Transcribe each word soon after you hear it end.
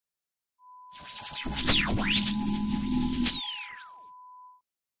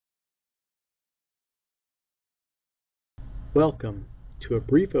Welcome to a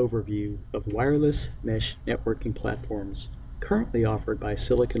brief overview of wireless mesh networking platforms currently offered by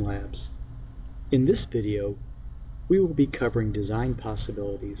Silicon Labs. In this video, we will be covering design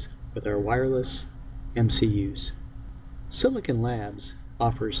possibilities with our wireless MCUs. Silicon Labs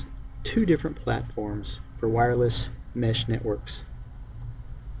offers two different platforms for wireless mesh networks: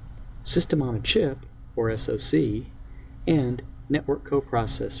 System on a Chip, or SoC, and Network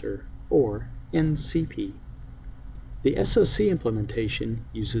Coprocessor, or NCP. The SoC implementation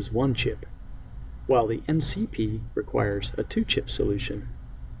uses one chip, while the NCP requires a two-chip solution.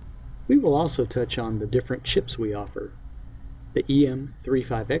 We will also touch on the different chips we offer. The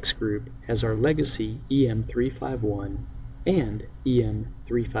EM35X group has our legacy EM351 and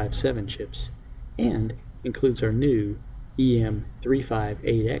EM357 chips, and includes our new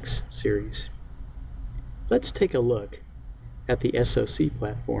EM358X series. Let's take a look at the SoC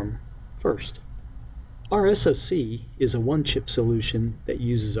platform first. Our SoC is a one-chip solution that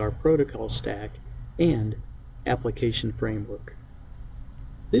uses our protocol stack and application framework.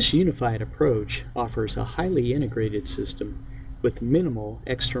 This unified approach offers a highly integrated system with minimal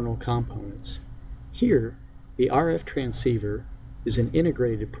external components. Here, the RF transceiver is an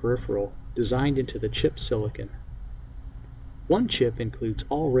integrated peripheral designed into the chip silicon. One chip includes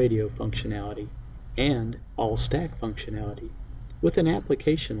all radio functionality and all stack functionality, with an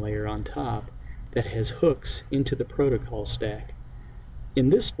application layer on top that has hooks into the protocol stack. In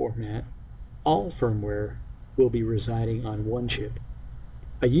this format, all firmware will be residing on one chip.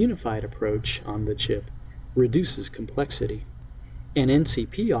 A unified approach on the chip reduces complexity, and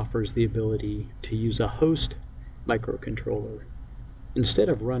NCP offers the ability to use a host microcontroller. Instead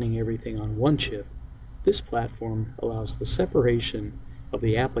of running everything on one chip, this platform allows the separation of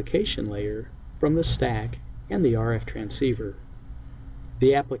the application layer from the stack and the RF transceiver.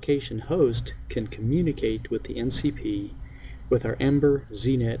 The application host can communicate with the NCP with our Ember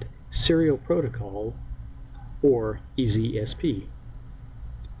ZNet serial protocol, or EZSP.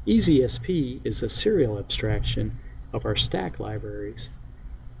 EZSP is a serial abstraction of our stack libraries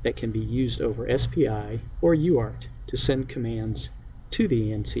that can be used over SPI or UART to send commands to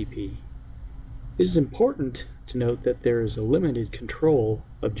the NCP. It is important to note that there is a limited control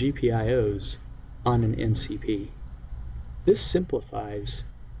of GPIOs on an NCP. This simplifies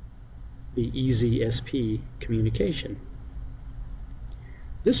the EZSP communication.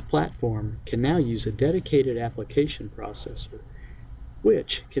 This platform can now use a dedicated application processor,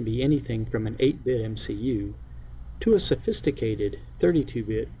 which can be anything from an 8-bit MCU to a sophisticated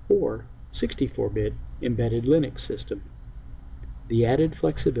 32-bit or 64-bit embedded Linux system. The added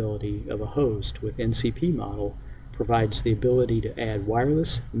flexibility of a host with NCP model provides the ability to add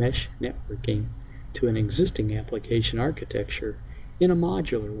wireless mesh networking to an existing application architecture in a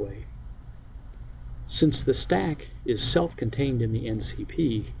modular way. Since the stack is self-contained in the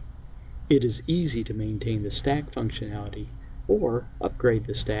NCP, it is easy to maintain the stack functionality or upgrade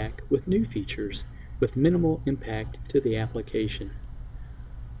the stack with new features with minimal impact to the application.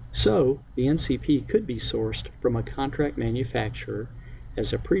 So, the NCP could be sourced from a contract manufacturer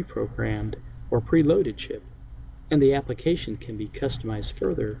as a pre-programmed or preloaded chip, and the application can be customized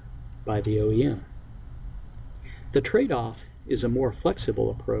further by the OEM. The trade-off is a more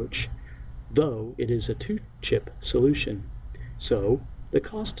flexible approach, though it is a two-chip solution, so the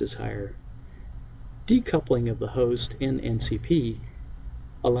cost is higher. Decoupling of the host and NCP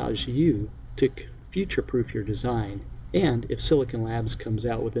allows you to future-proof your design, and if Silicon Labs comes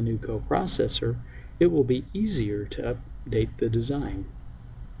out with a new coprocessor, it will be easier to update the design.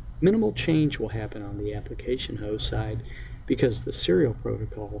 Minimal change will happen on the application host side because the serial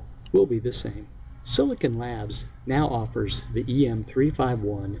protocol will be the same. Silicon Labs now offers the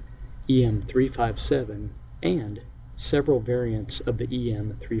EM351, EM357, and several variants of the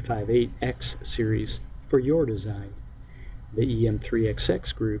EM358X series for your design. The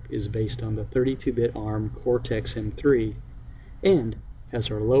EM3XX group is based on the 32-bit ARM Cortex-M3 and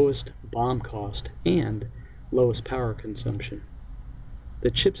has our lowest BOM cost and lowest power consumption. The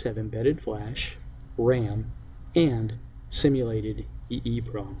chips have embedded flash, RAM, and simulated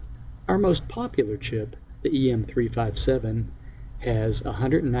EEPROM. Our most popular chip, the EM357, has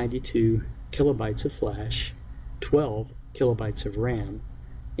 192 kilobytes of flash, 12 kilobytes of RAM,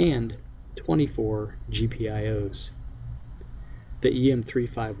 and 24 GPIOs. The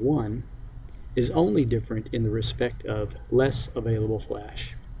EM351 is only different in the respect of less available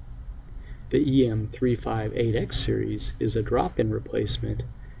flash. The EM358X series is a drop-in replacement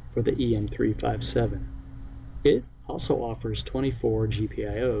for the EM357. It also offers 24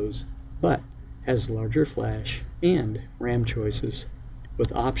 GPIOs, but has larger flash and RAM choices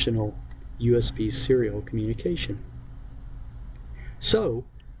with optional USB serial communication. So,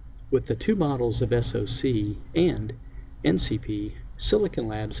 with the two models of SoC and NCP, Silicon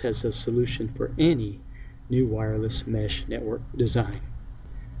Labs has a solution for any new wireless mesh network design.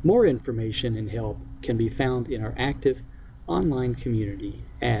 More information and help can be found in our active online community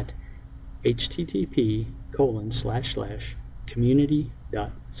at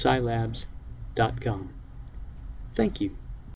http://community.silabs.com. Thank you.